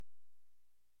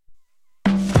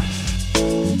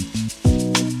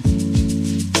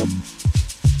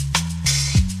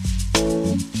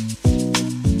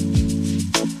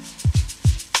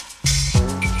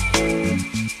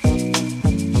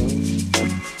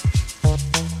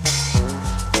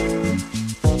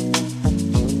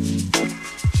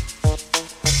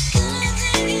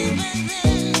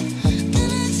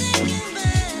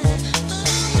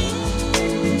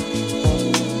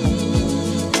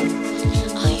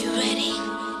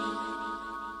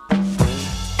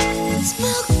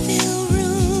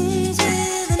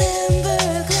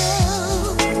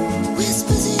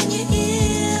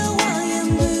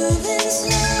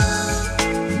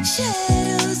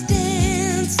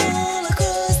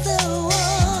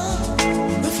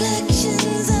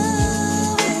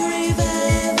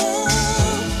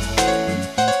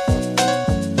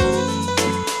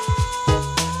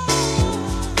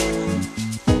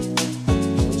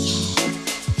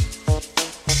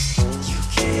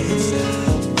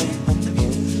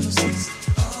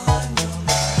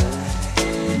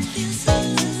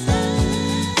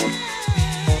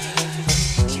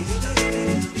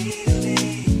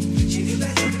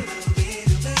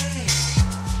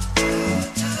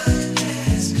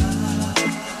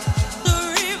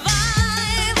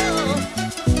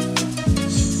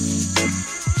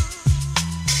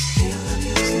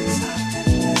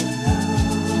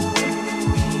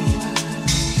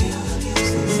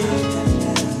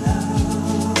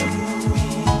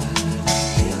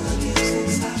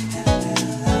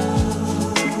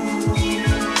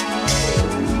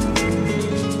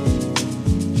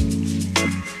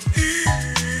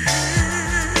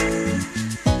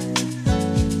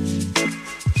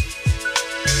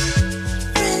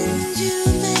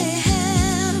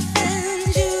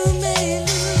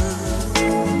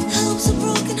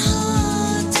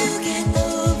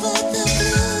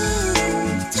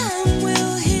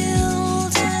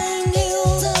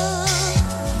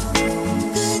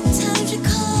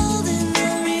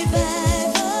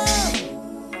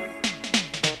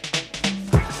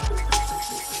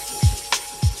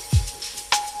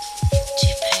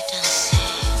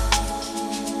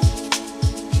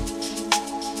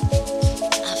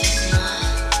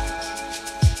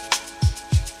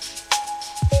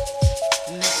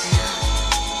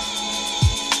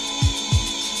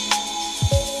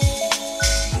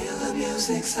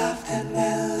music soft and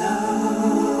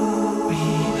mellow.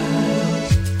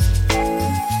 Reverb.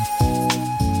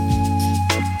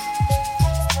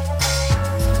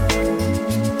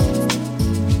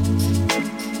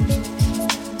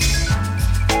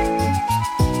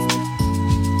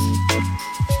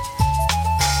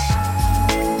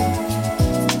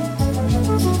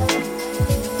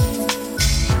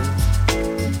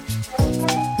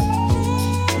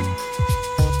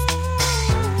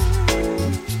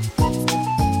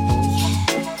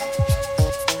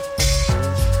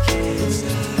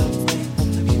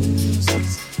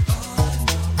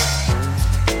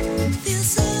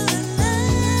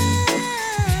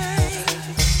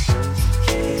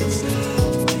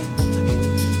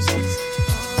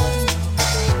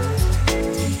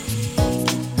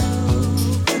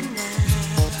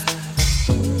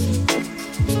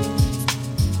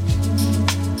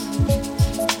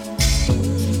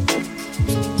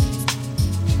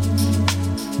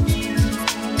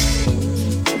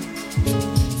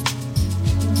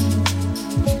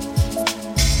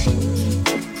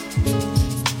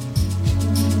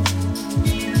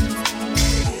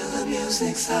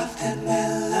 Soft and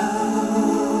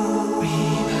mellow.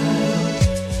 Reverb.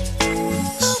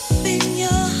 Open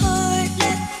your heart,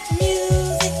 let the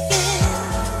music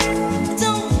in.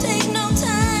 Don't take no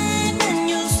time and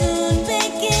you'll soon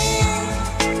begin.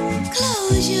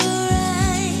 Close your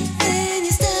eyes, then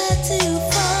you start to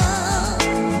fall.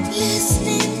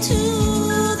 Listening to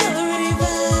the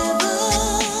revival.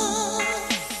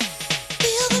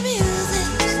 Feel the music.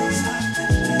 Soft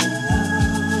and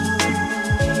mellow.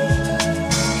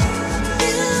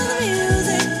 Feel the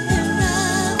music and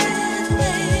ride with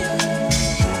me.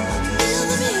 Feel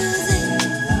the music.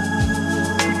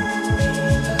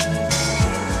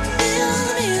 Feel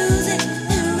the music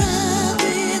and ride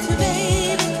with me,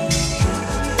 baby.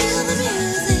 Feel the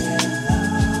music.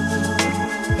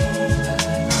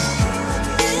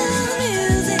 Feel the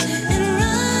music and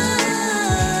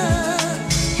ride.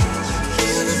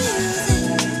 Feel the music.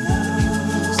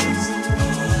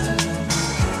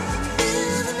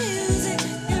 Feel the music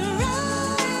and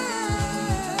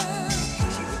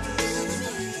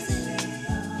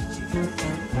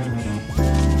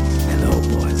Hello,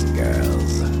 boys and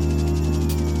girls.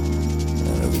 I'm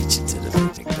gonna reach into the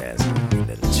picnic basket and get a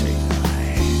little treat.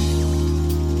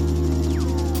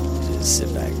 Just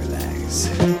sit back, relax,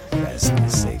 fasten your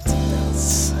safety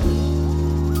belts,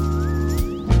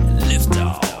 and lift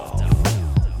off.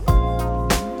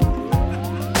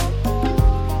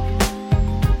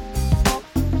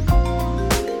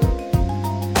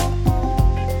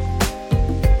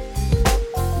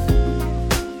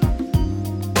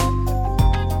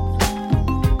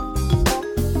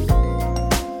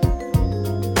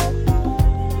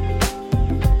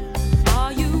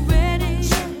 Are you ready?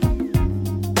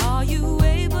 Are you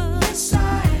able? Yes,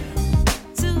 I am.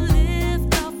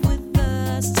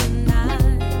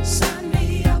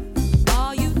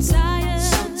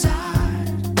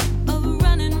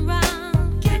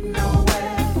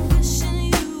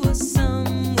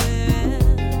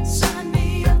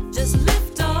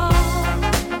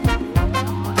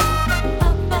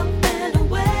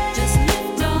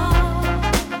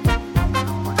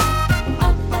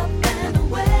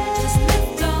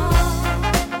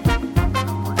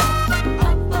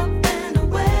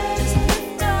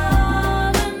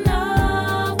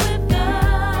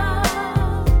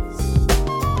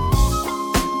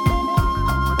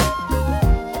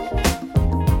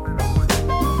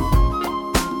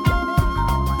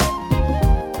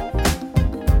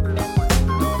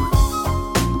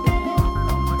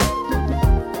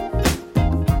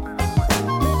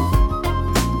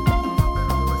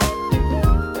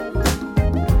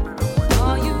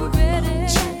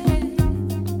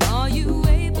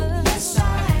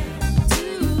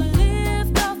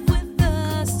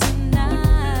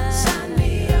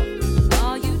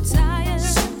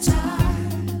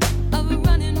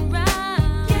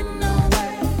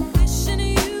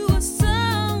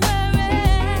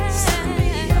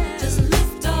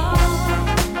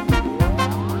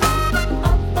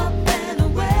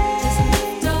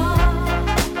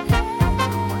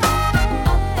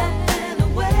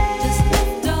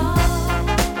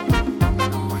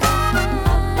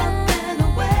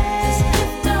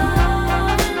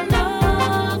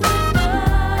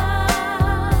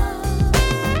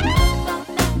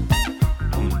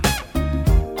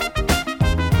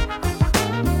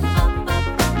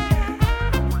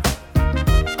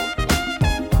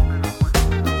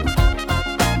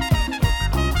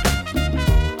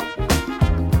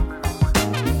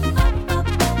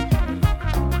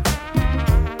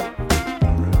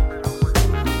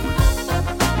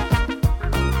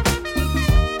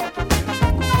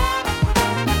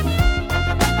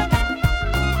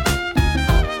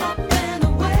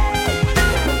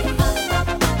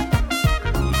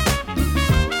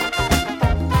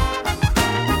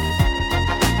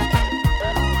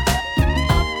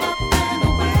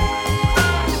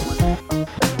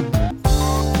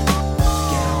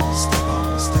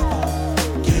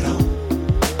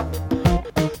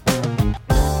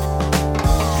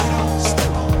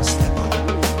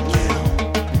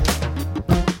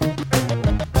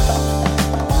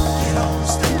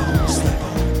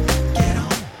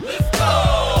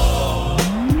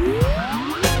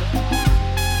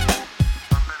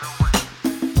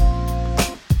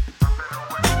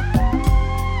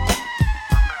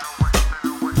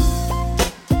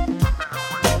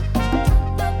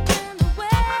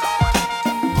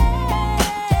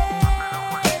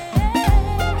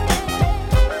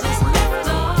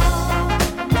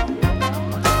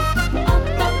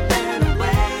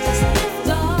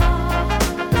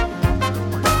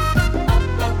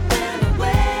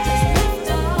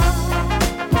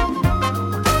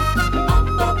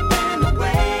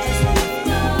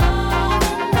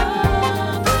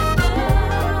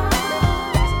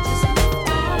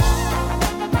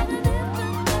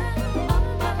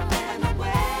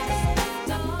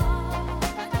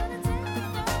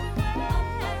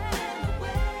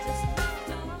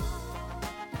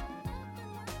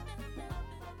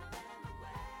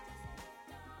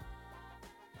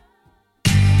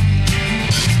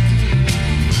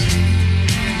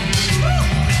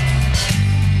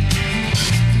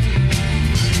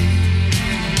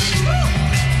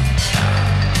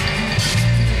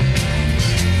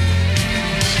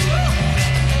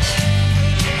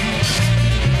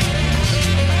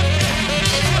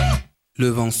 Le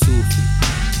vent souffle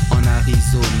en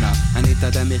Arizona, un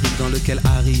état d'Amérique dans lequel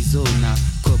Arizona.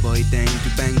 Cowboy dingue, du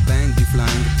bang bang, du flingue,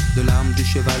 de l'arme, du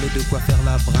cheval et de quoi faire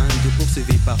la bringue.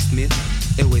 Poursuivi par Smith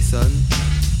et Wesson,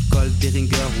 Colt,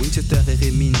 Derringer, Winchester et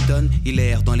Remington. Il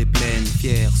erre dans les plaines,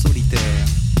 fier, solitaire,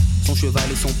 son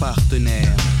cheval est son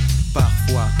partenaire.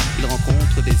 Parfois, il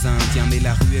rencontre des Indiens, mais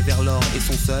la rue est vers l'or et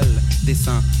son seul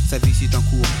dessin. Sa vie suit un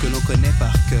cours que l'on connaît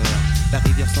par cœur. La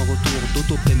rivière sans retour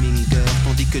d'Otto Preminger,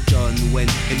 tandis que John Wayne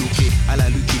est looké à la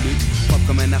Lucky Luke, propre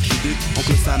comme un archiduc.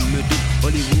 Oncle Sam me doute,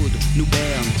 Hollywood nous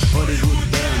berne, Hollywood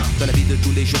berne, dans la vie de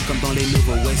tous les jours comme dans les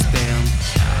nouveaux westerns.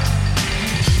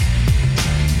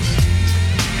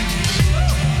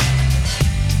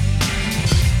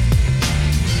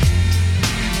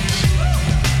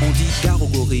 On dit gare aux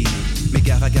gorilles, mais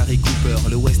gare à Gary Cooper.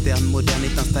 Le western moderne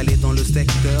est installé dans le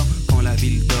secteur. Quand la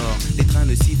ville dort, les trains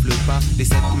ne sifflent pas. Les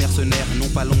 7 mercenaires n'ont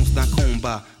pas l'once d'un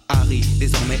combat. Harry,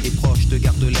 désormais, est proche de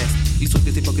Gare de l'Est. Il saute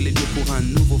des époques et les lieux pour un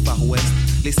nouveau Far West.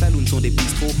 Les saloons sont des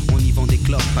bistrots, on y vend des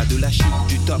clopes. Pas de la chic,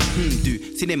 du top, du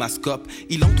cinémascope.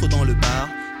 Il entre dans le bar,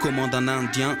 commande un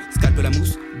indien, scalpe la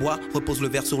mousse, boit, repose le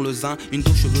verre sur le zin. Une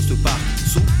dos cheveux se part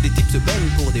sous, des types se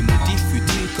baignent pour des motifs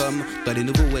futiles comme dans les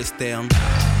nouveaux westerns.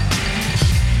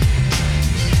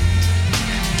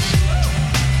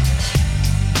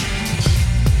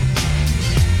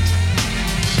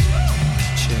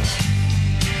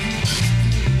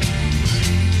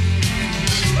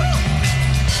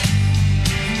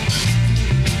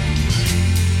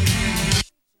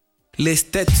 Les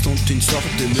States sont une sorte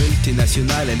de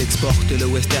multinationale. Elle exporte le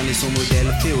western et son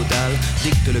modèle féodal.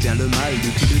 Dicte le bien, le mal,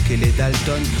 Lucky Luke et les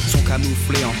Dalton sont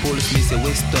camouflés en Paul Smith et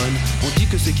Weston. On dit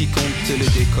que ce qui compte c'est le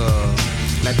décor.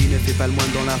 La vie ne fait pas le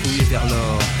moine dans la rue et vers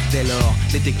l'or. Dès lors,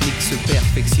 les techniques se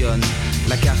perfectionnent.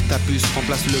 La carte à puce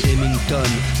remplace le Remington.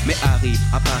 Mais Harry,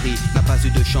 à Paris, n'a pas eu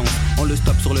de chance. On le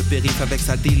stoppe sur le périph' avec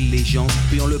sa diligence.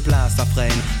 Puis on le place à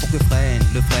freine, pour que freine,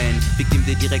 le freine. Victime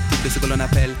des directives de ce que l'on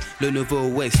appelle le nouveau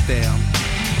western.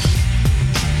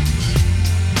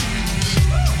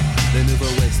 Le nouveau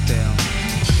western.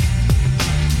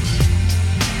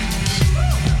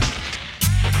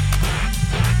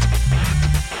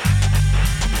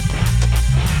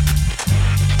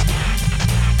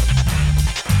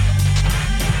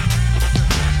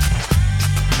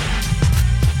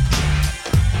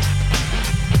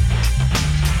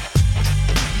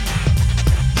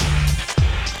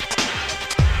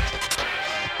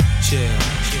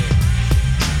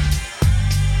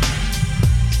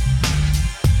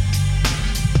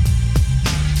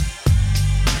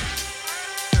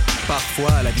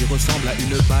 Parfois, la vie ressemble à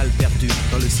une balle perdue.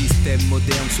 Dans le système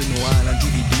moderne se noie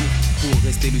l'individu. Pour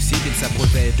rester lucide, il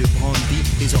s'abreuvait de brandy.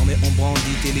 Désormais, on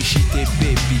brandit téléchite et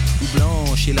baby. Ou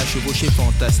blanche et la chevauchée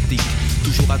fantastique.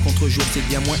 Toujours à contre-jour, c'est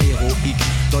bien moins héroïque.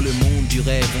 Dans le monde du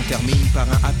rêve, on termine par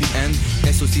un happy end.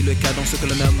 Est-ce aussi le cas dans ce que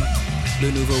l'on nomme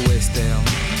le nouveau western?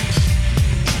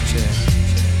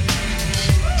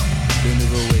 Le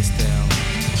nouveau western.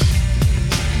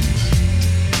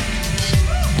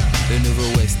 Le nouveau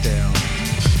western.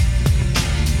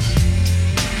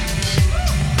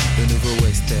 Le nouveau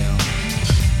western.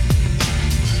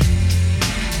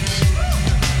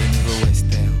 Le nouveau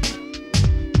western.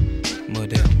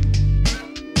 Moderne.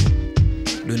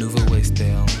 Le nouveau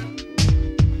western.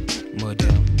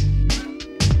 Moderne.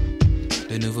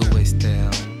 Le nouveau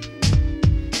western.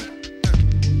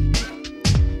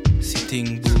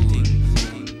 Sitting Bull.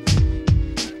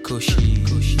 Koshi.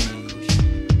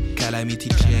 Calamity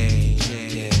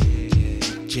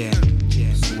Jam,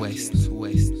 West,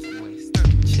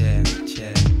 Jam,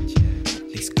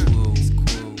 les squirrels,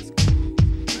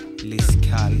 les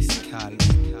scales,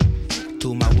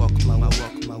 Tomahawk,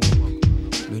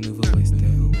 le nouveau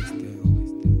western,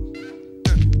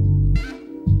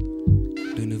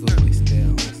 le nouveau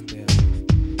western,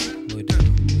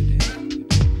 moderne,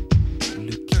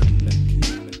 Lucky,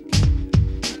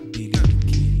 Billy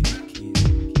Lucky,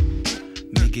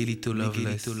 Miguelito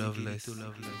Loveless.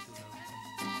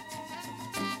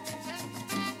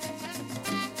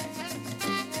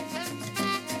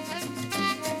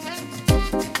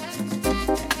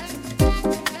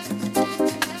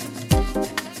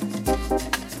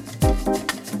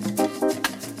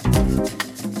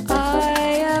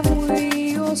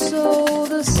 So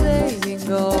the saying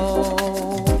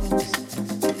goes.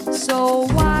 So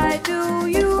why do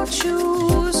you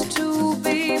choose to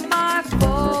be my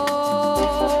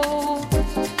foe?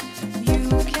 You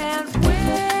can't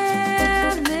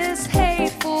win this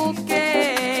hateful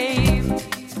game,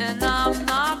 and I'm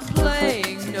not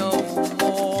playing no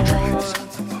more.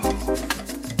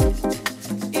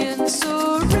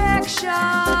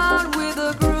 Insurrection with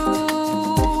a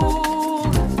groove.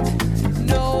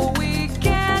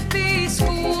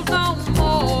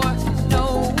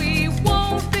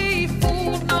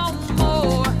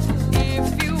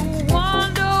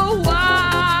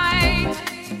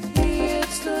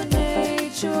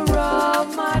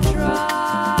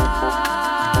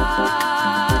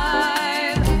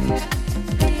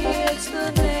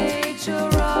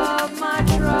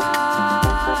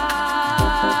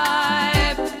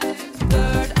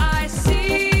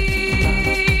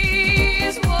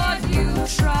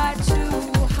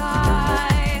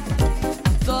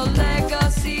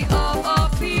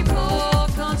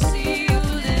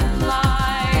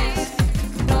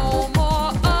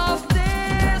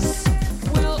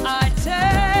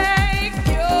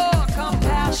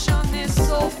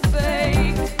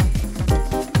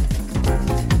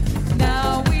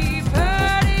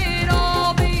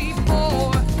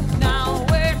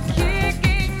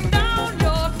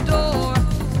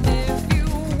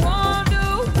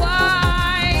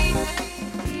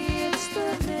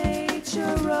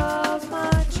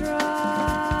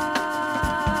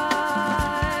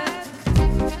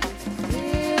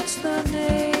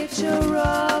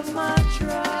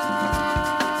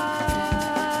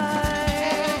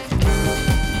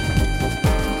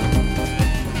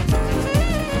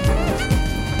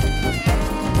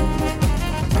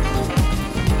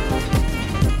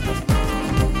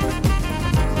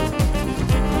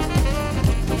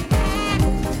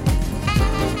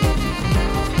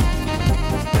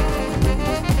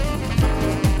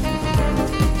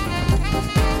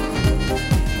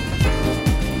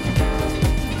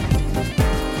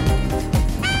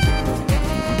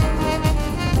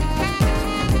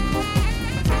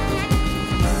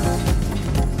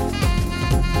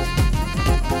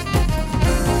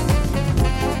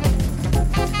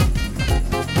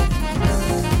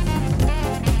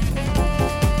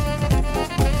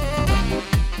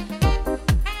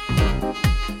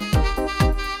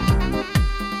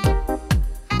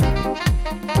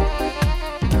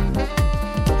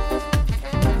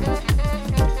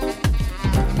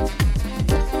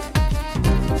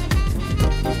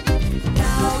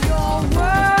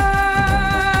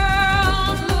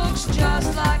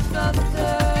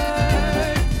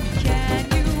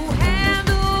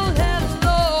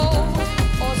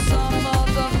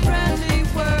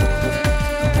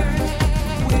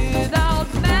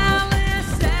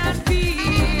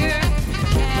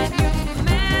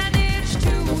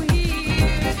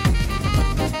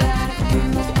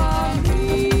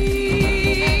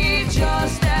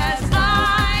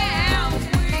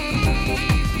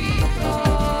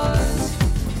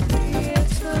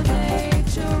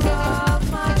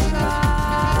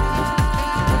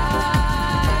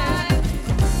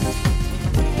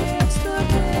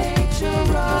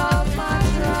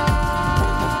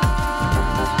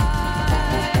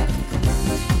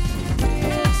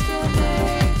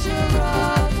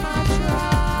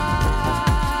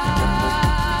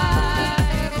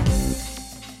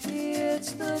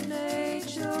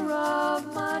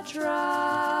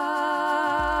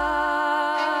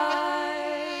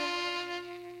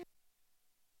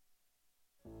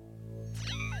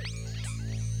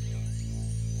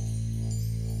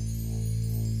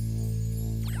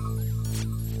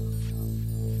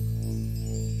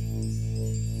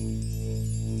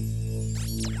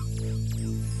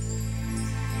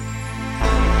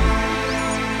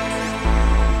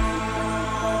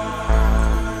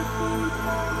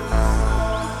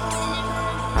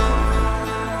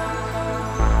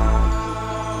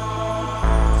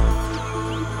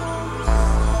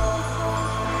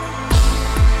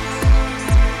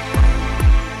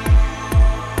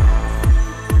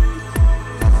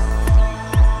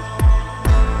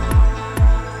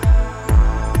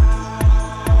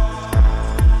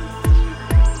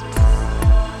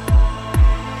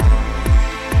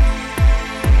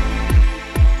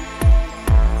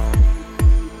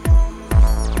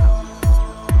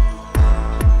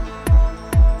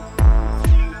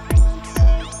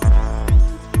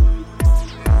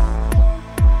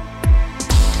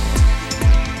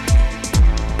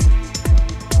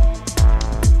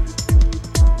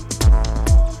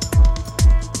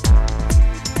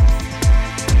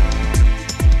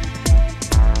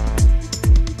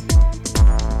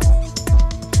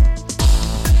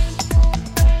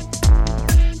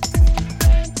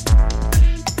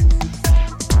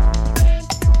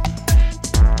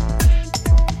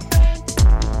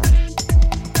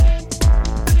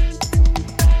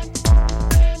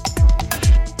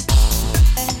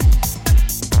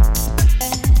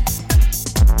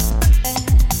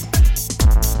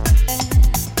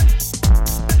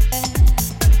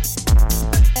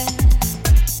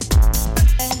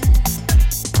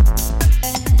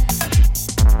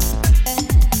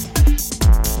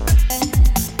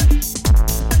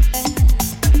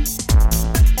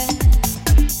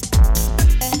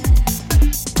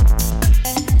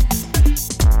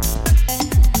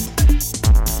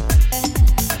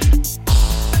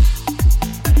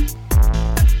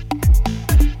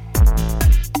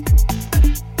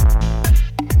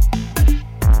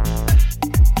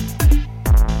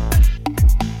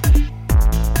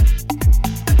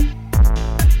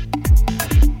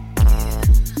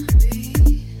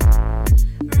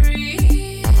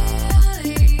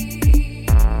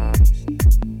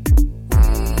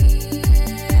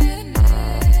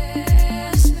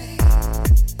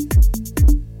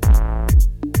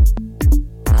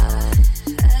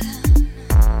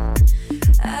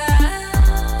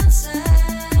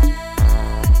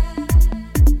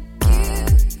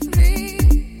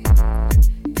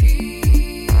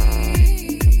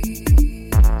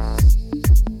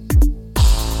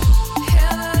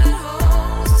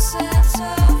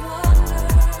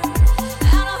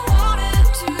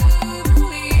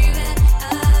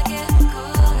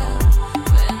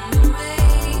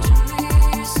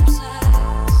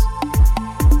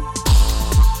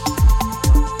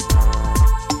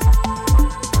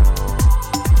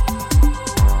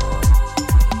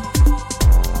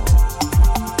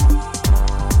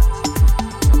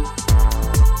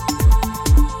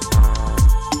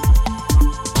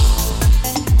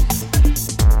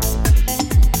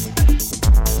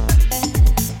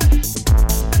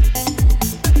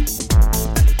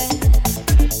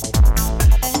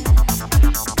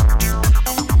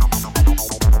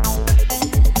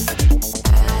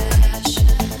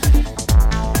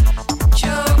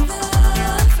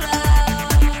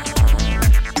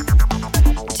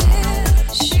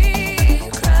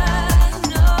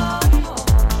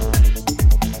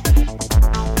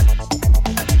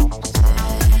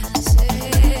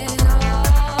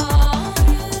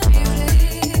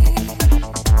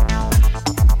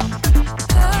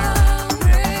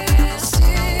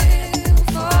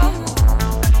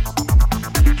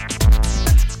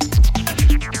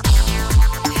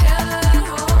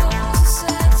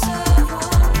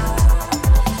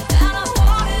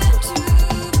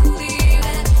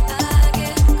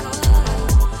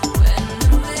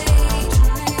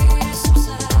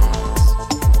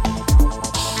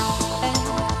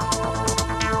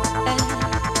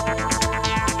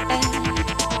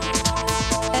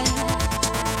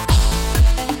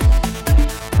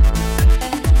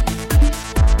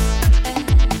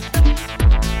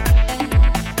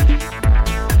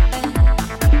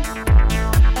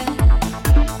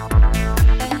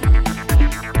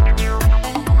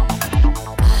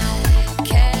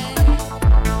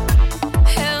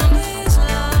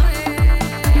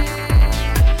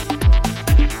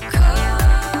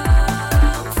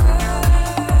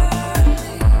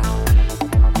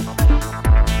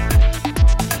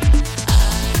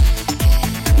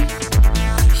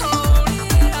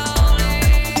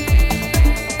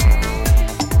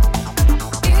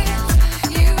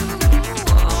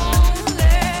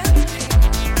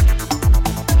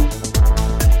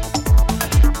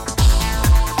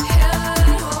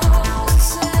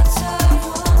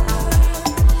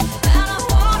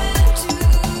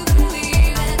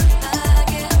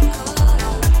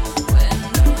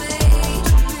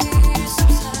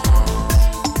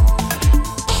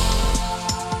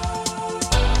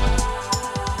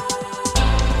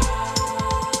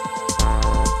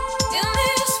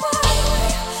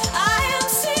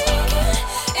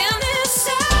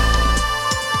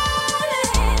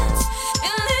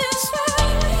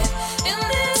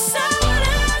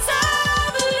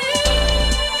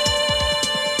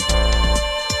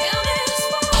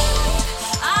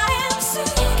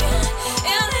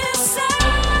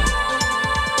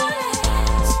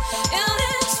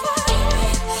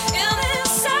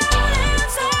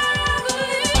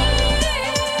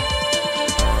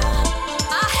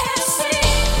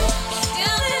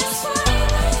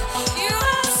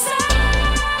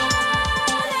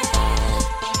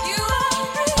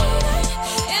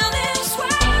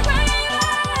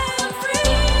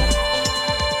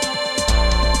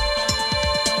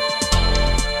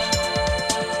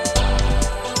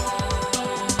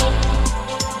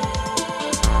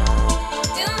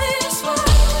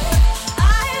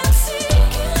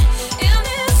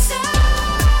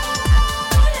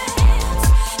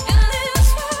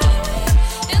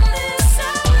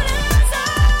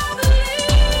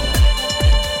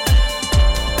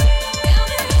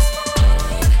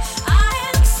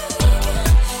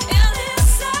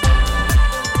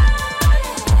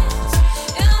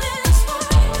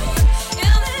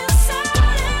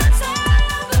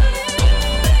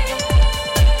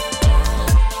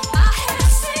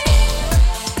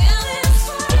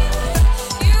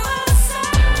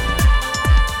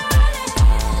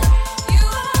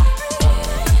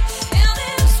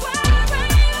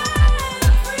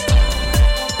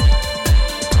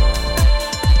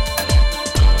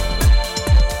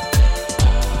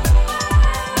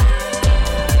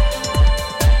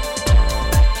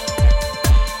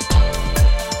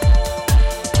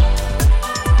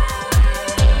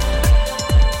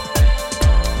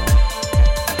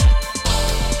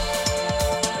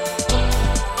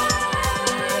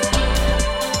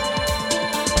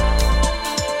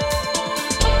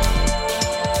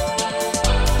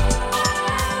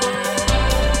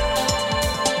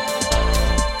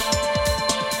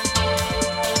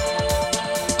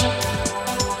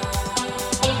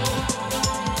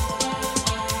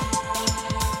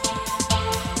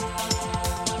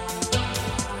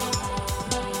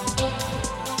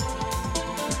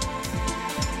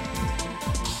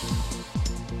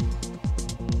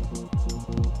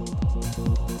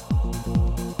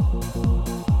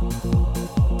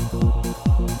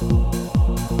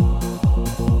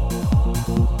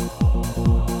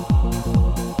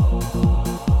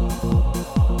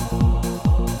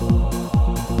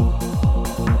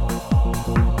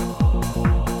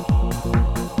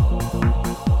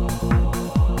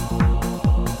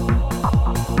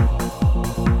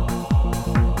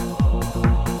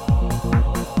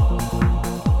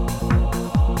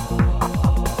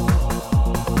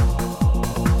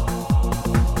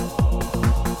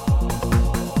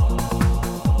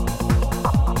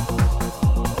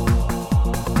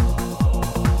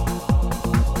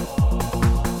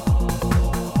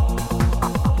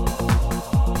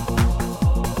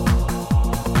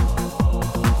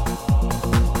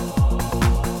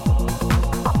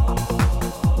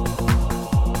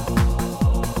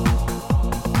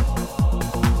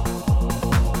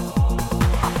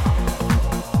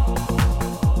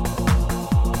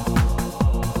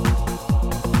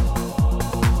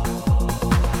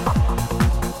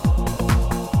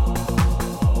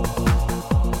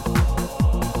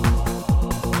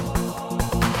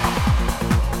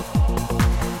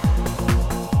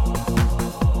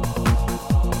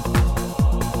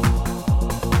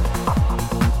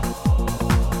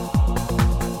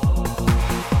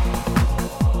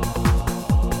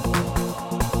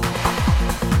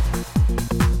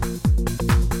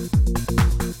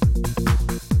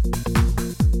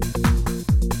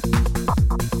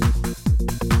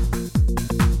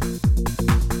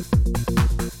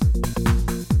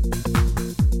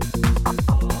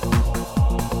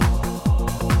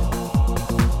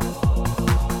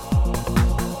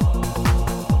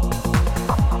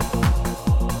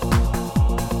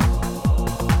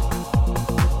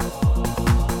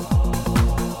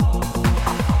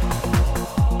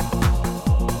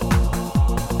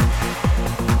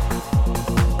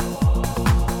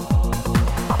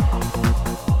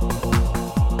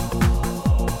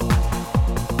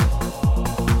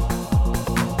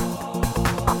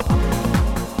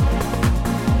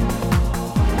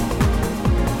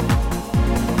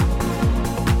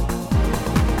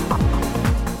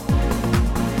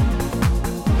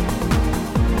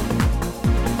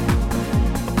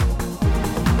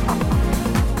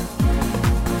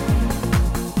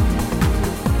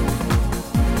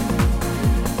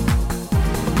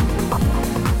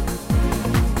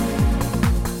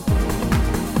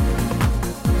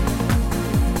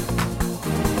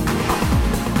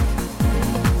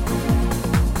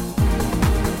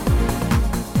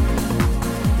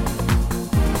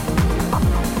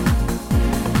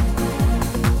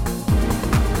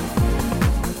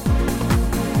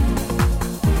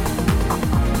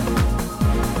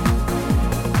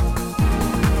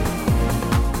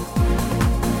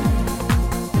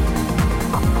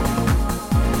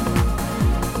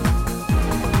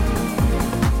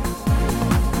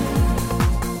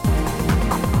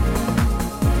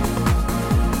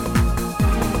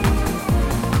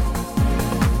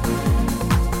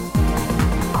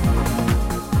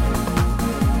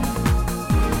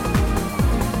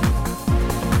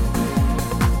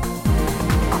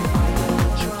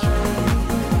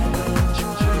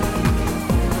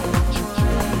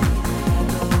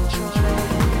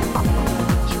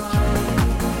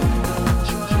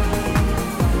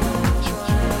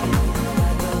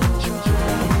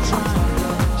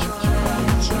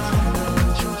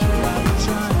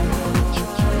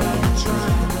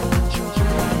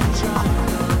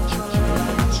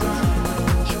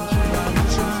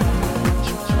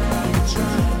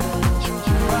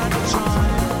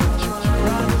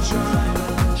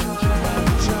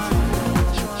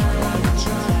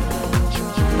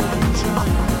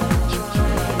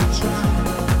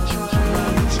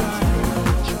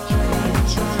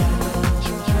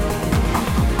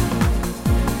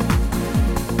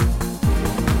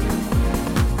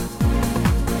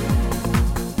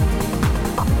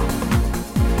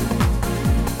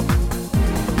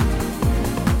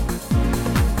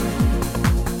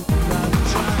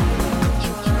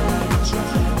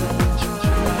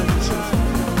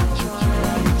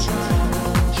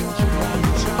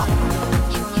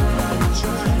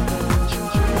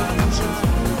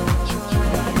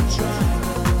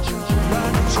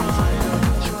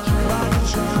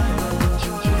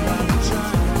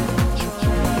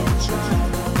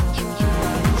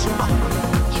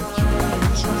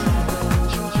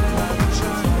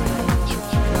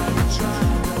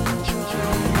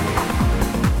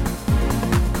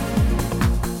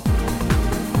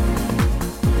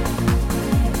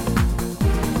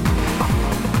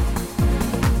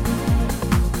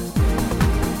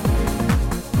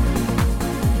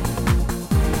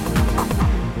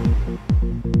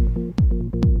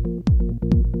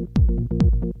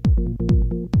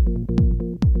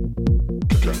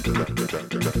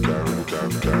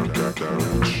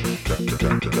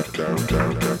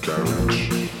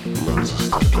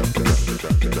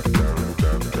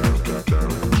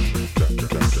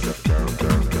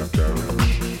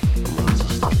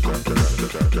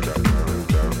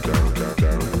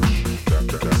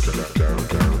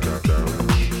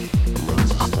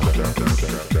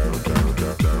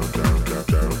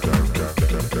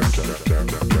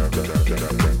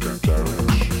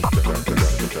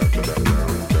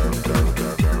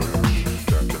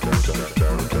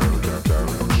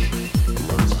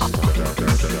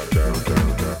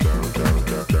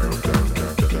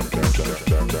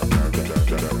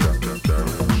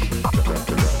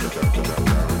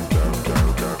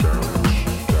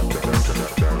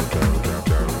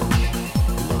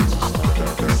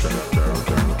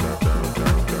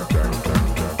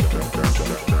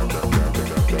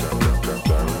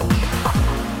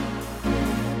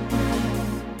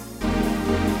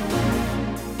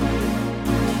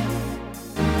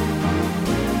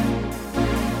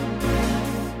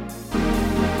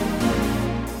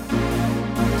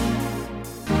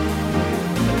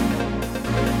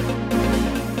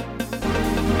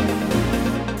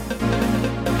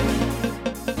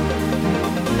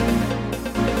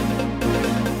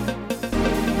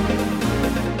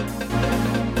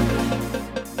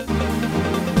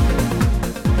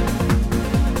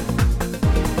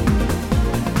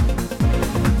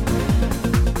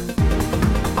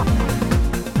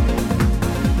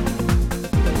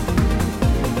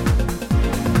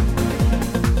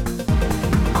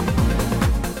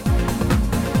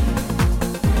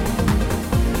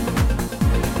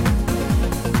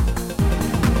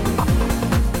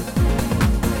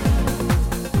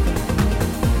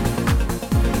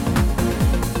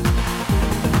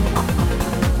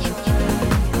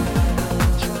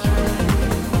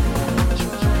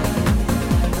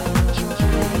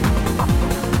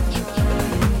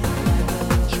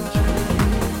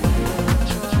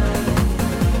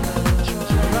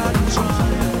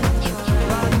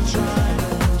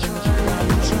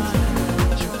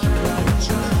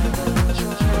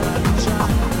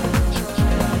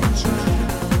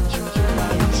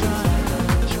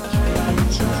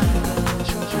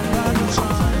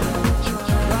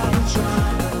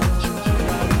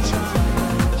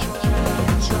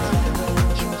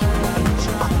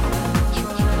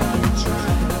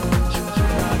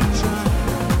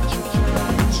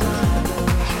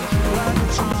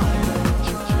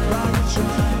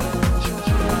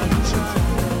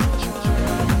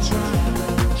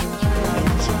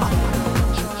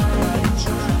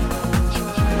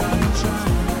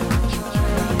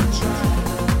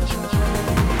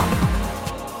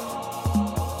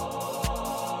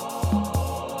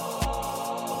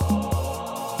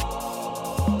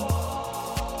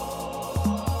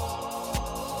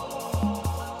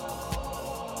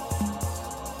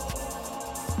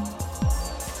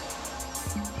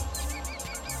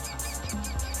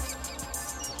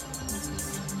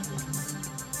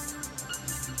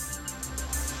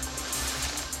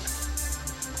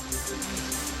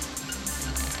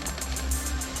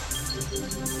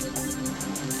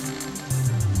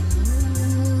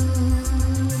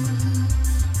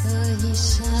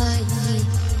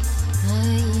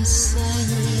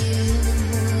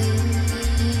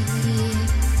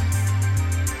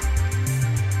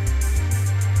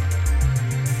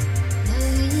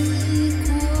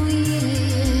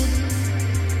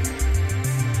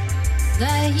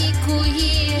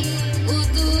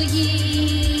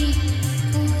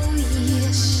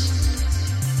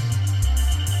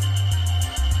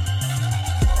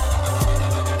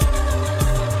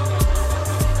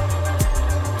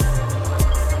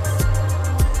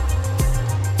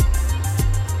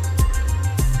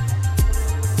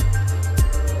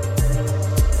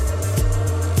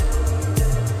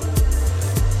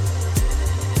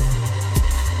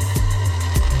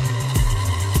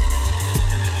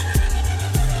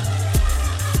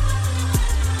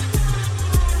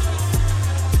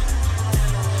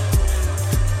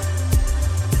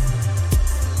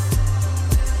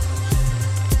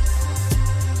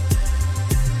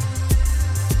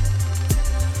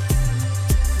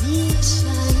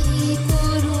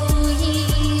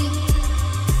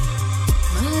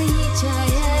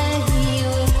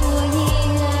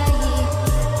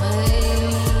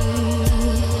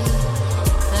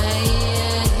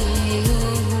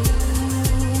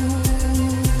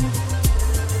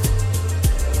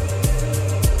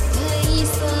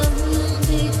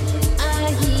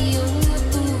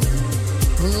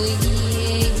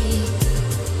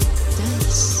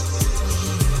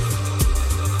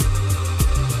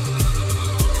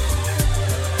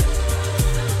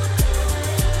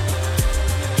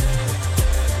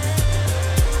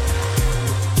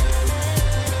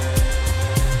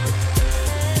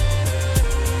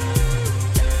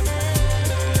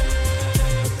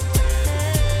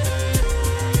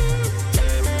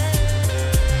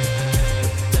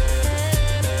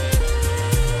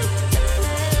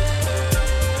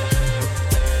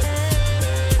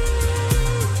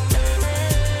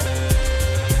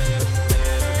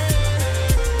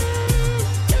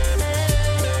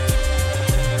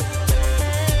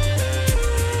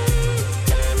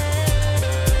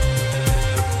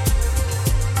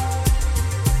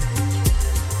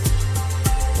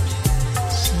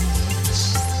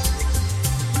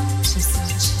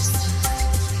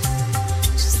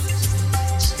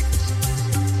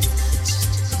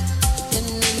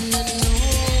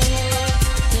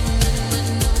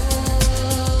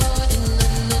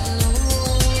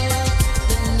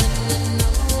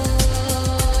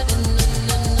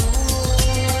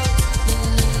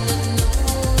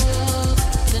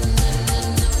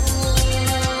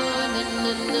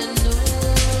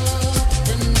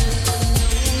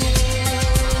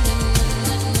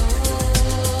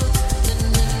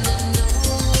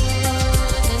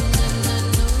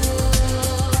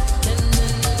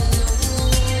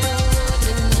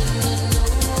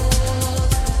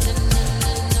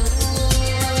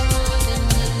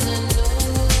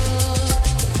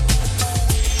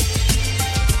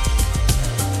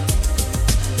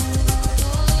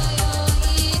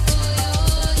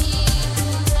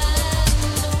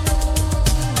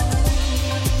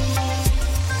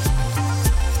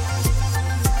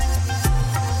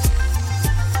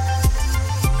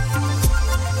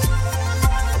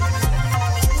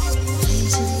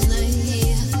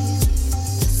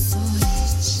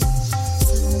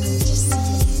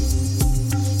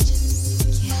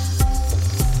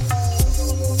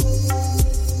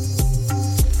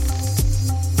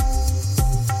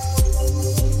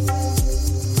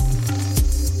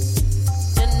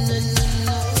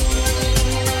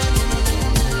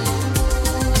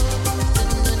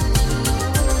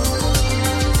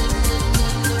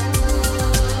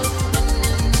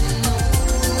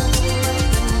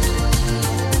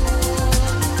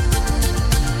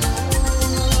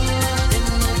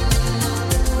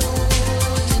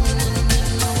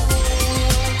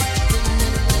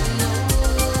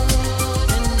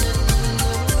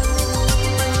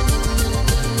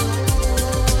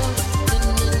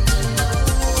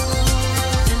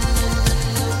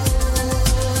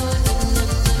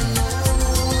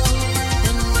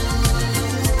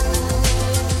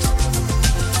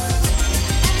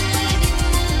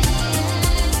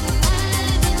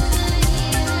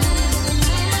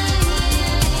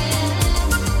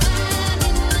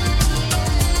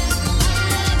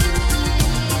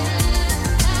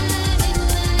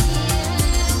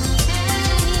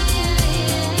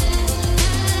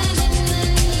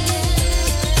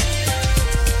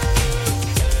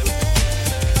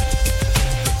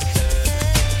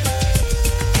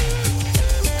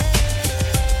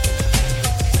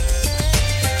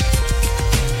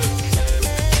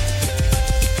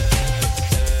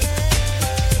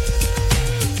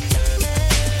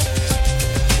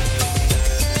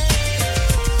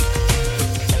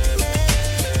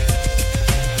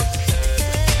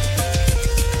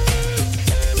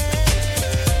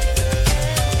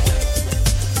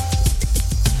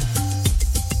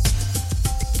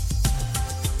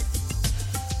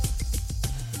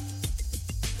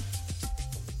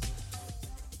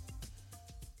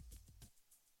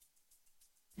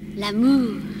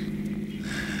 L'amour.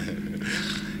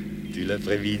 Tout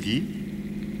l'après-midi?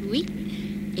 Oui.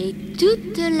 Et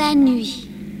toute la nuit.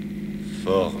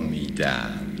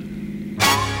 Formidable.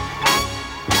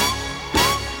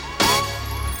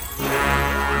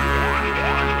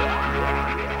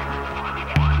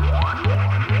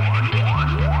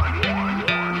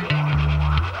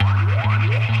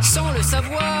 Sans le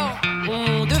savoir,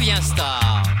 on devient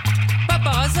star. Pas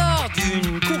par hasard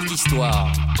d'une courte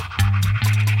histoire.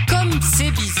 Comme c'est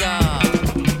bizarre.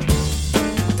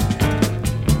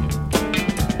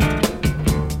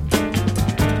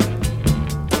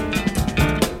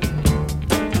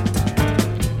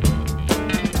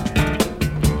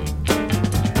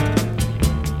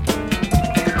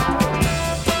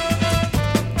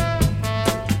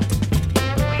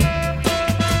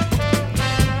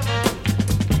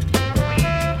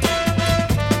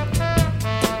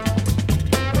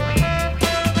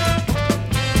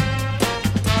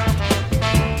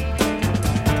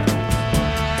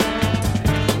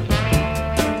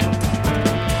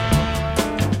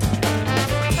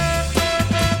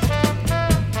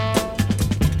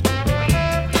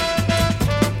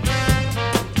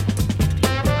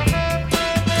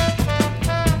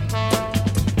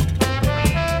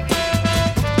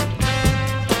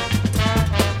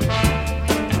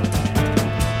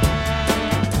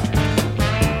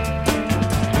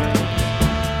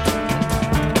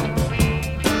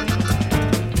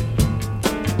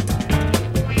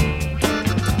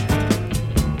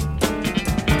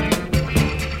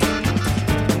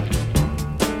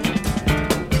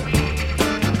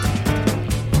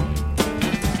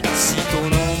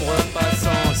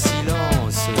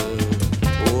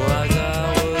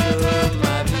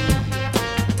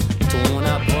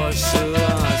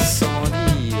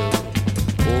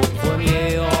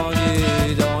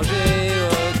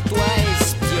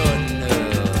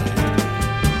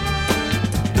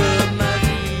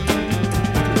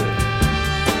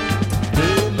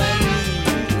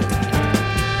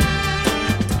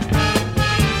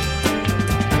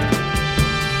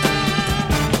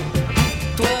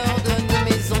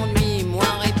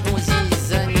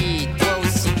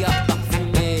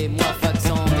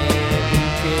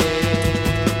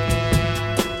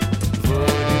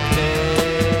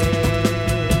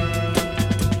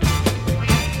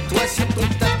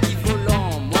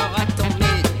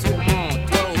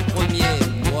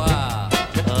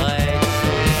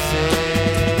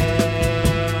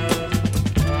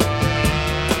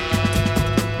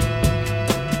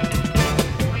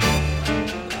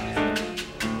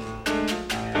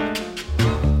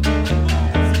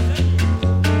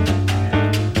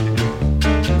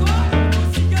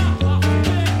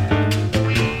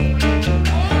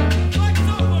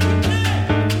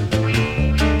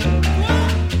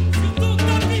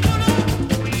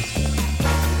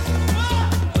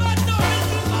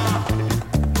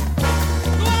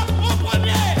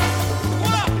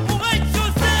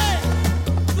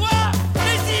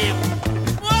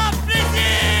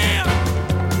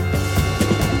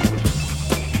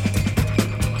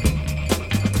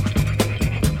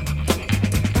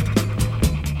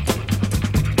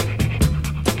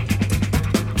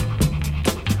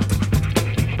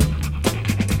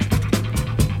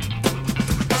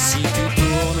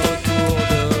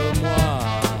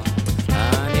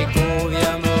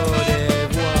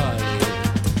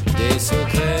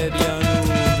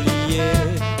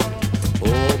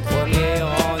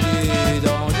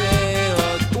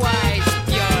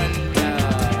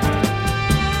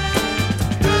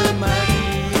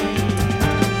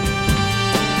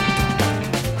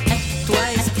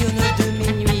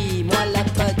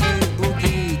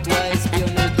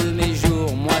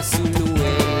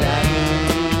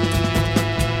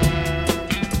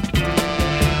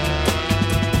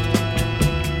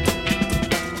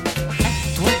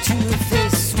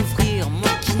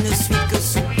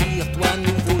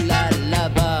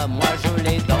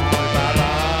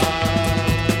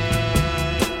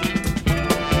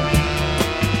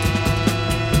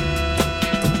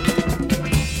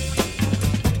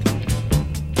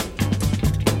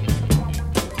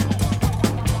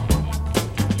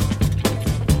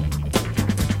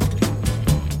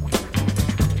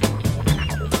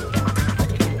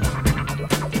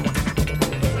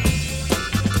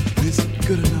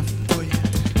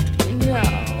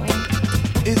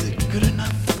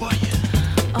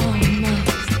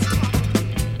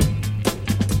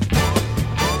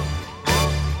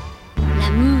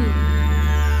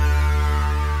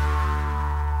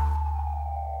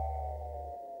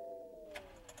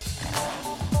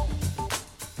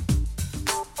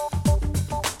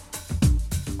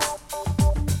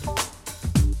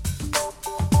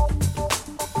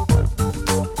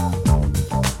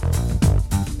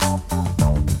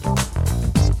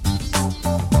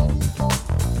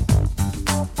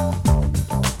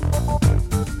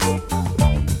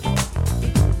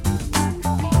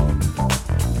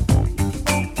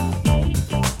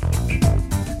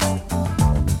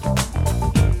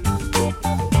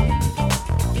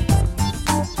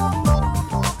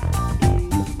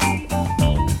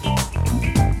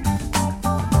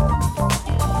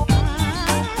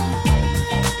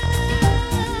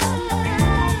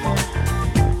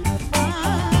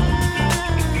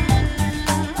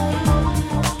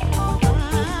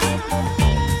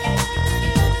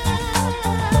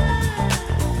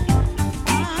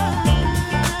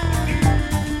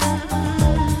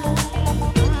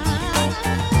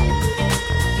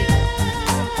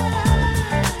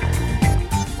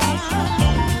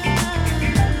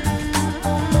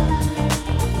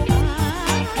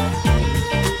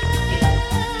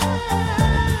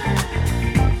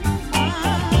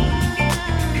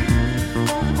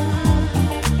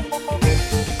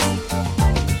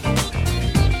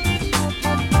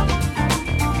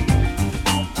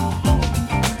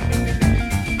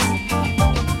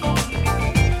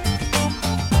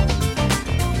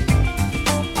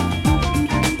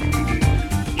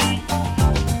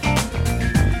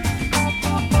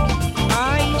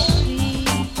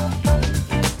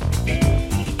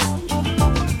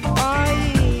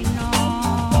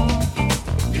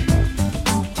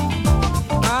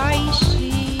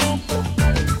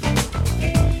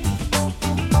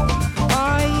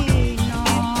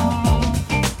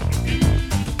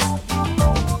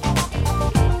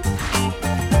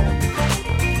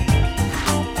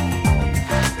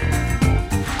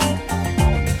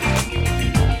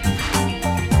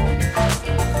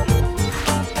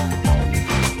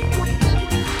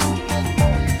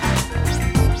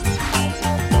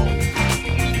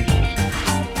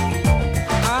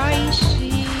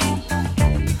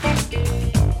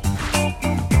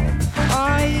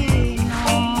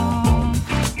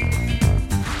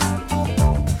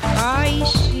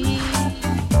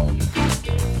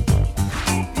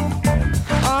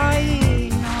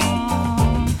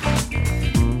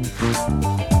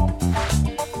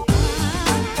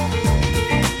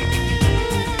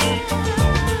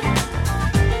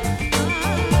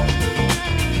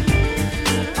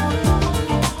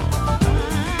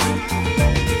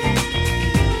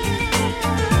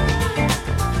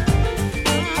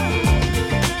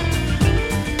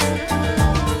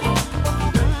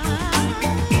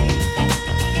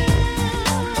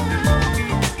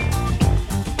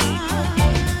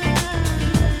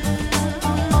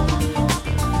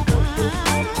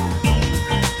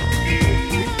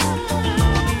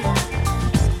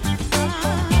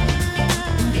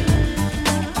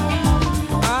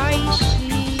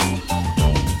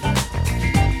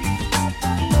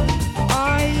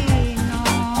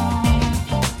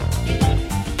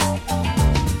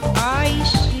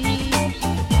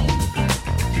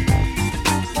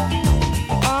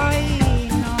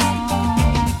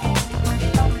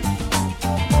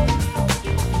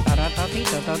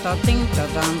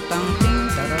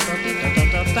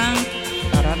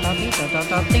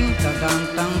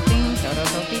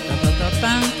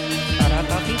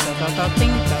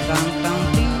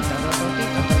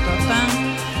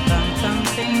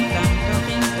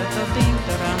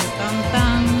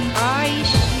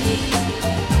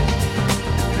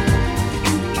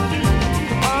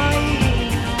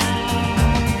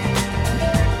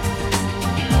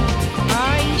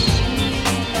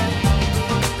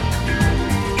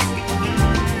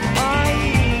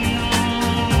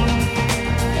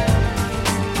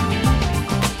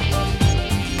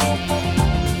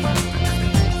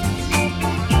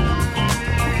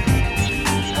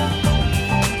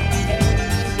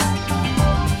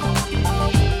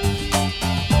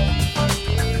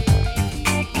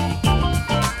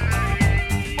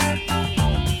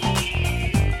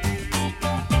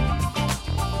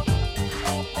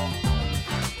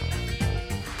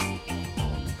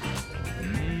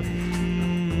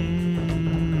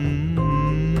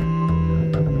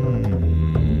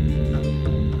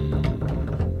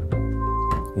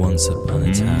 Once upon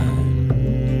a time,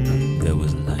 there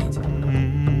was light,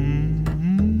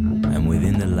 and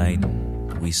within the light,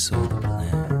 we saw the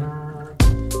plan.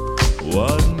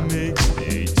 What makes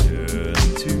day turn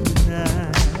to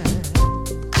night?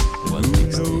 What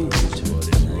makes day turn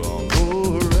to night? Wrong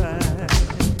or right?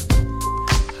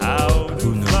 How do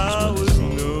Who knows what flowers is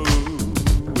wrong? know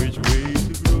which way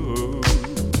to grow?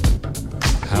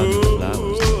 How do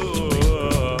flowers know which way to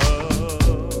grow?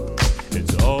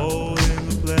 It's all in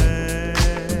the plan.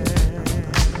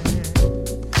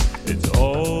 It's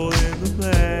all in the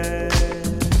plan.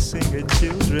 Sing it,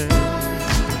 children.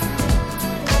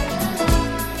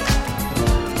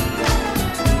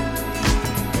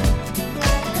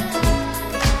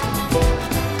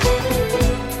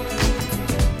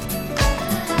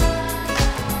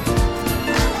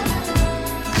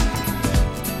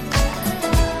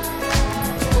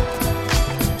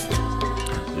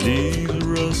 Leaves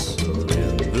rustle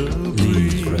in the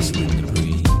Leaves breeze. rustle in the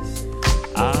breeze.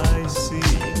 I see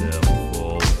them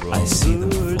fall from I see them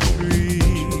the fall from the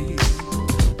trees.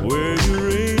 Where do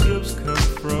raindrops come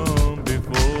from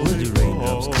before Where they do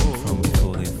raindrops fall? come from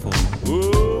before they fall? Oh,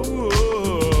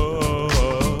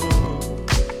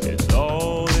 it's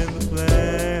all in the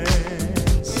plan.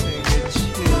 Sing it,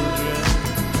 children.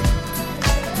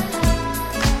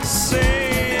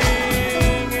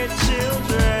 Sing it,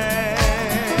 children.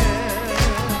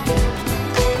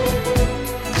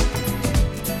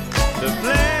 The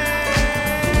plan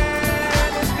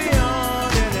is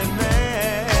beyond any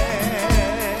man.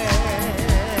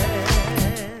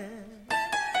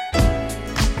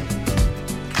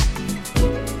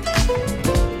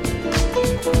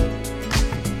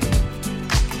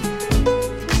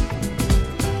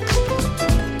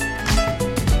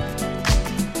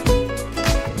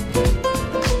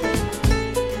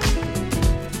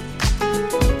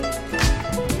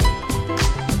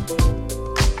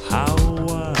 How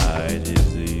wide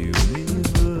is the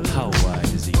universe? How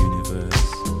wide is the universe?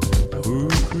 Who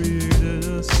created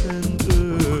us and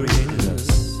Who created earth?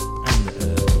 us and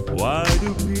the earth? Why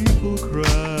do people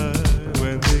cry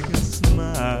when they can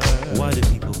smile? Why do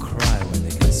people cry when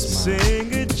they can smile?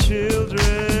 Sing it,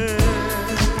 children.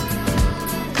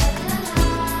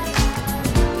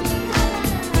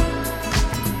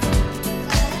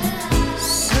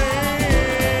 Sing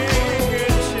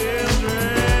it,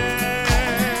 children.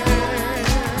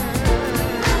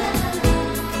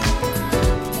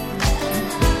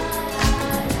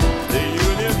 The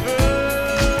universe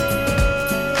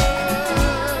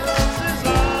is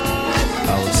ours.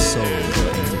 Our souls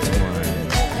are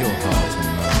intertwined, your heart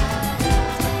and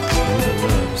mine, with a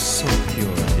love so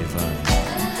pure and divine.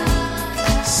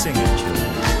 Sing it,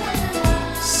 children.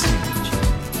 Sing it,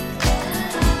 children.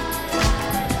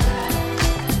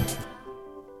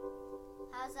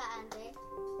 How's that, Andy?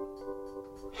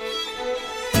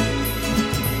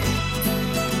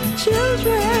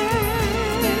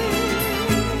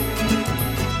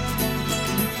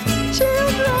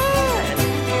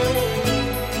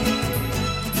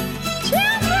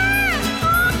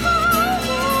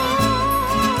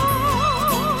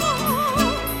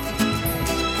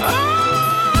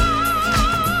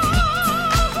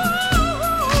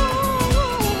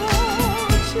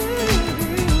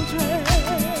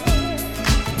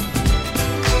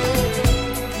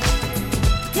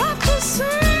 Got to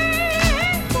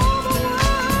sing for the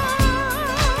world.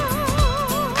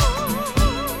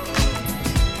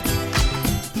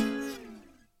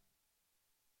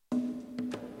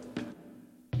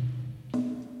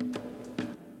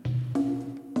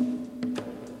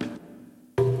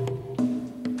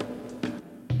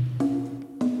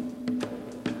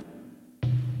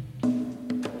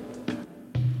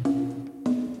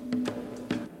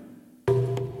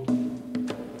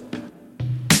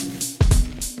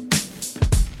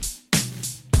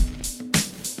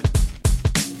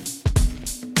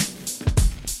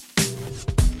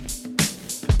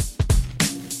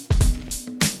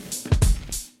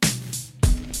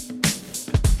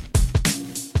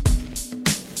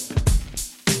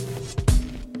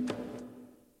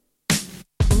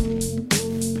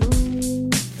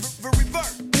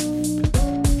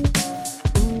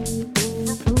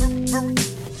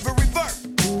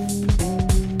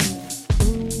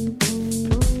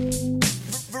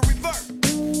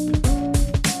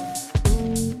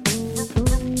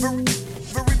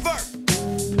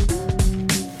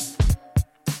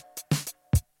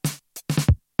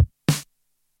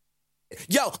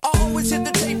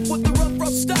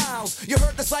 You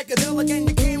heard the psychedelic and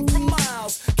you came from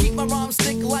miles. Keep my rhymes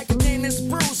thick like a Dennis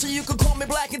Bruce, so you can call me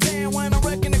Black and Tan when I'm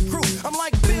wrecking the crew. I'm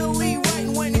like Billy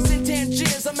writing when he's in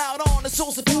Tangiers. I'm out on the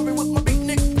soul safari with my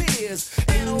beatnik peers.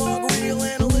 Analog, real,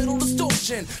 and a little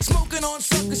distortion. Smoking on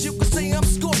suckers, you can say I'm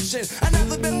scorching. I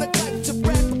never been the type to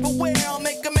brag, but beware, I'll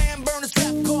make a man burn his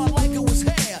trap card like it was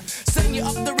hair. Send you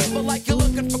up the river like you're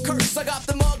looking for curse. I got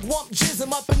the mug, wump,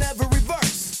 jism up in every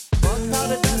verse. Bug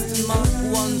powder dust and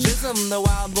Mark 1 jism. The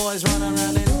wild boys run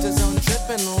around into zone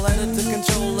tripping. Let it to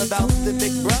control about the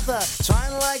big brother.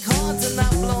 Trying like hard to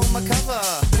not blow my cover.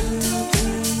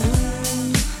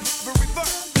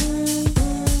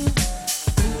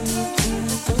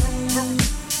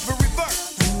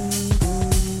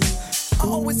 I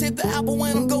always hit the apple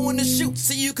when I'm going to shoot.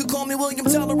 So you could call me William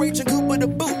Teller, Agent Cooper the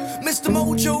boot. Mr.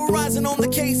 Mojo rising on the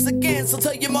case again. So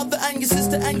tell your mother and your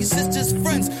sister's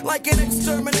friends. Like an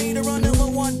exterminator running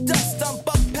low on dust. I'm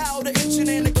bug powder itching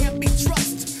and it can't be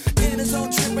trust. In his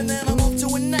own trip and then I'm off to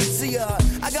Anexia.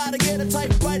 I gotta get a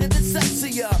typewriter that's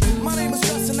sexier. My name is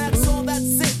Justin, that's all,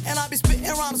 that's it. And I be spitting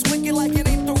rhymes wicked like it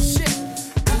ain't throw shit.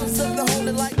 Alice of the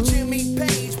Holy like Jimmy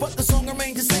Page. But the song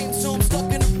remains the same, so I'm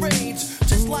stuck in a rage.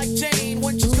 Just like Jane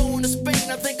when she's going to Spain.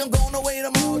 I think I'm going away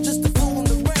tomorrow just to fool in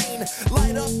the rain.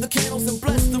 Light up the candles and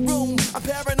bless the room. I'm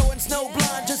paranoid and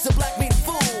snowblind, just a black meat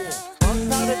fool. Bug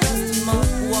powder dust and Mark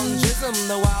 1 jism.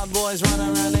 The wild boys run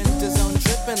around into zone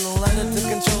tripping. Let it to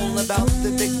control about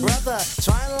the big brother.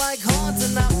 Trying like hard to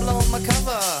not blow my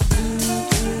cover.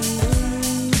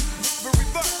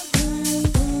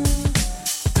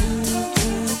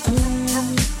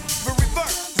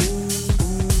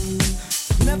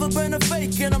 Never been a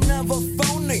fake and I'm never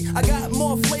phony. I got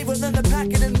more flavor than the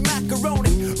packet in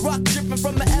macaroni. Rock dripping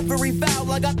from every valve.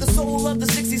 I got the soul of the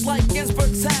 60s like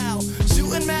Ginsberg's Hal.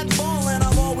 Shooting mad ball and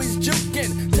I'm always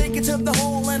juking. Take it to the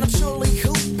hole and I'm surely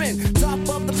hooping. Top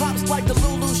of the pops like the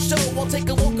Lulu show. I'll take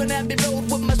a walk on Abbey Road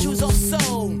with my shoes off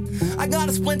so. I got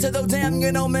a splinter though, damn,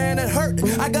 you know, man, it hurt.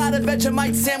 I got a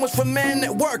Vegemite sandwich for men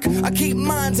at work. I keep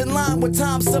minds in line with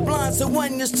time sublime. So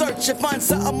when you search, you find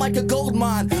something like a gold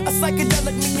mine. A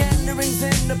psychedelic meanderings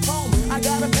in the poem. I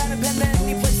got a pen and pen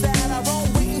any place that I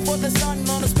roam. Waiting for the sun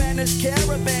on a Spanish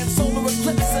caravan. Solar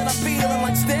eclipse and I'm feeling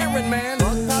like staring, man.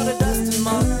 Bug powder dust and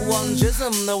Mark 1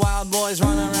 jism. The wild boys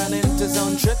run around into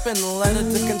zone tripping. Let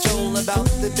it to control about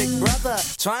the big brother.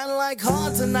 Trying like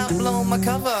hard to not blow my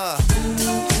cover.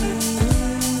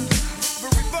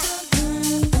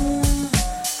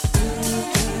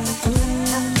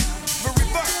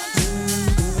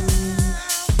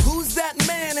 Who's that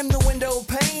man in the window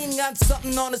pane? Got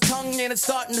something on his tongue and it's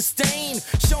starting to stain.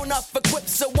 Showing up equipped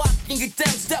so I can get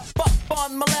down. Step up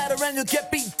on my ladder and you'll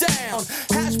get beat down.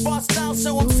 Hash bar style,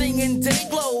 so I'm singing day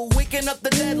glow. Waking up the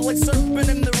dead like surfing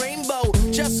in the rainbow.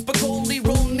 Just for Coley,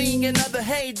 roll me another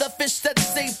hay. The fish that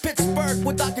saved Pittsburgh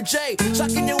with Dr. J.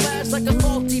 Shocking your ass like a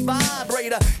faulty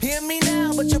vibrator. Hear me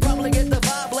now, but you'll probably get the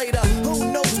vibe later.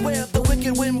 Who knows where the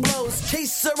wicked wind blows?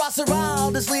 Case Sirrah,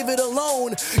 I'll just leave it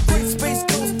alone. Great space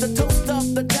coast, the toast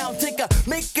of the town tinker.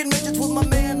 Making midgets with my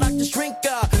man like the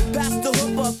shrinker. Pass the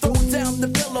hoover, throw down the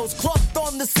pillows. Cloth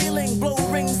on the ceiling, blow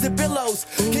rings and billows.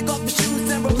 Kick off your shoes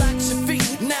and relax your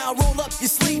feet. Now roll up your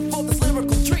sleeve for this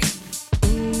lyrical treat.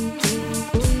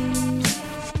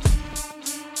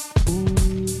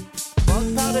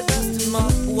 Bug powder dust and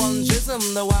Mark 1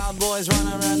 jism. The wild boys run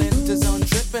around into zone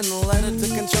tripping. Let it to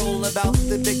control about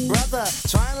the big brother.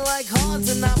 Trying like hard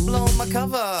to not blow my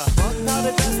cover. Bug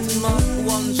powder dust and Mark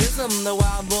 1 jism. The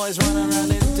wild boys run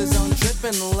around into zone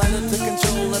tripping. Let it to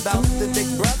control about the big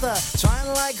brother. Trying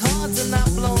like hard to not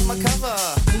blow my cover.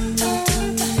 Dun,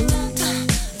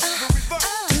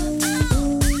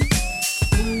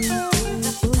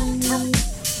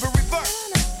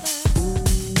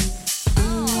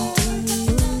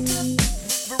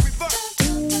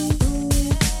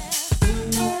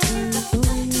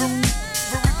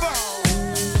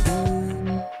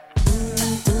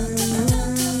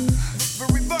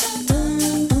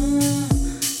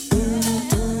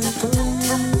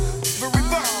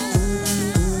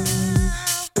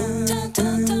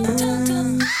 dun, dun, dun,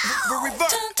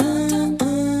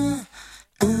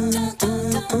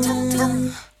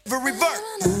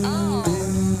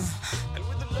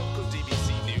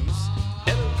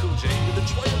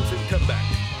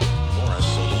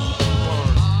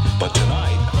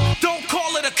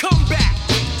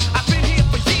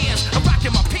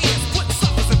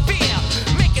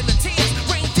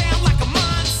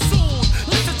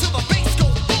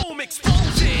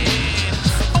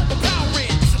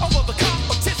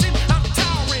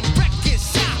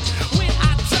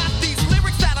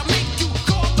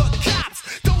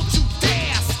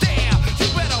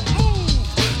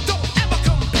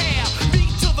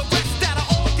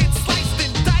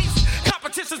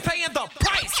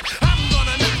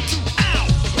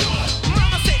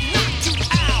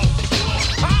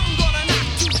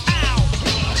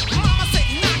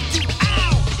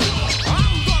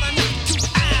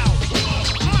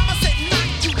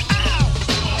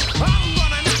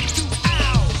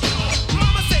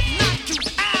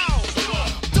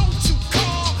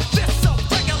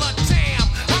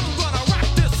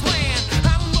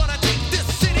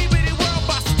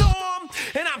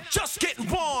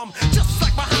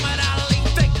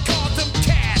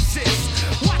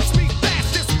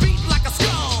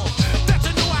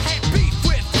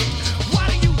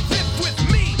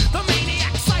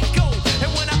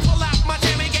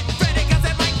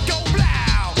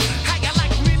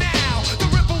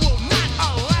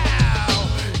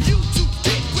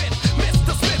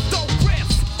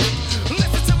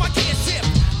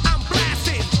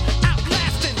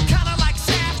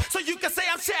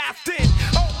 laughed it.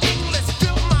 Oh, English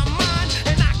filled my mind,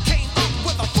 and I came up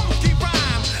with a funky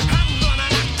rhyme. I'm gonna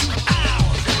knock you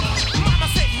out. Mama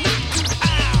said knock you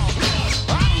out.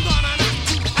 I'm gonna knock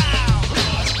you out.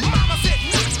 Mama said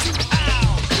knock you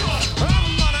out. I'm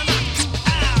gonna knock you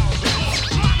out.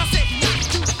 Mama said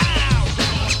knock you out.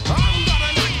 I'm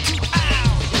gonna knock you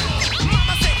out.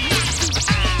 Mama said knock you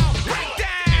out. Break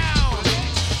down.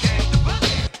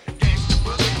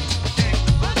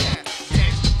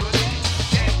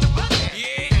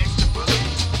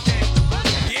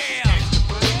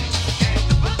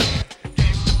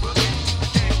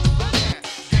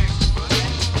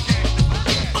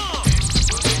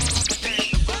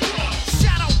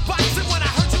 Shadow boxing when I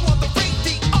heard you on the radio.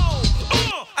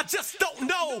 I just don't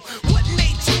know what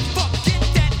made you forget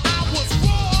that I was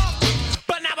raw.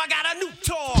 But now I got a new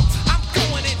tour. I'm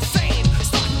going insane,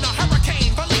 starting a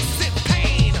hurricane, releasing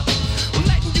pain,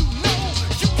 letting you know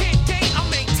you can't gain or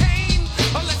maintain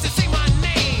unless you say my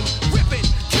name. Ripping,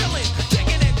 killing,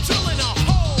 digging and drilling a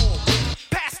hole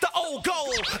past the old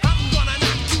goal. I'm gonna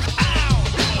knock you out.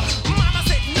 Mama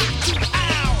said knock you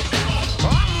out.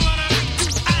 I'm gonna knock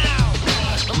you out.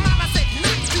 Mama said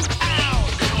knock you out.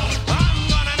 I'm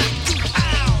gonna knock you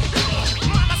out.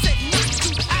 Mama said knock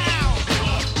you out.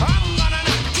 I'm gonna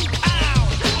knock you out.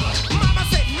 Mama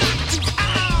said knock you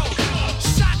out.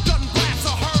 Shotgun blasts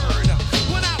are heard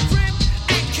when I rip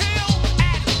and kill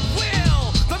at will.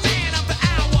 The man of the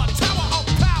hour, tower of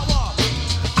power.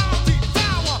 I'll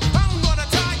devour. I'm gonna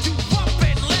tie you up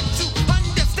and let you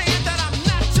understand that I'm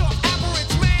not your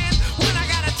average man. When I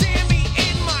got a jammy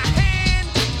in my hand,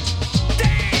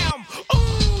 damn,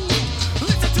 ooh,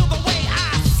 listen to the way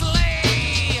I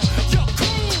slay your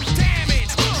crew.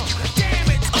 Damage,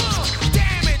 damage,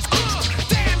 damage,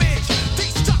 damage,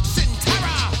 destruction,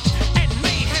 terror, and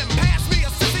mayhem. Pass me a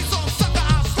sissy song sucker,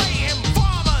 I'll slay him.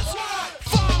 Farmers,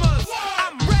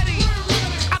 I'm ready.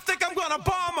 I think I'm gonna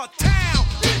bomb a town.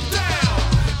 Get down.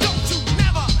 Don't you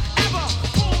never, ever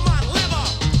pull my lever,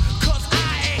 'cause I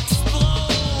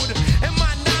explode. And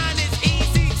my 9 is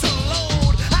easy to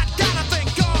load. I gotta thank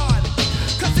God,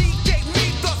 'cause he gave me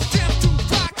the strength to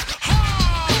rock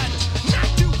hard.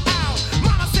 Knock you out.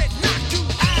 Mama said knock you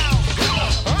out.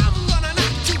 I'm gonna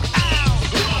knock you out.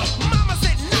 Mama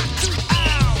said knock you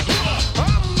out.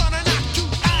 I'm gonna knock you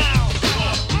out.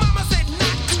 Mama said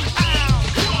knock you out.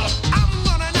 I'm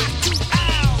gonna knock you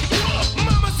out.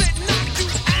 Mama said knock you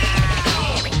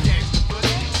out.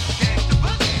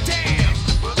 Damn.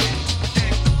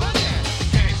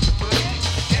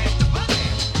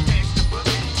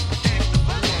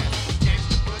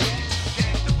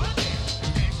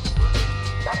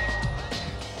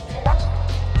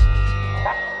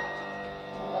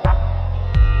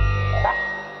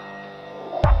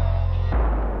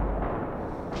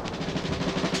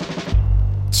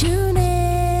 Tune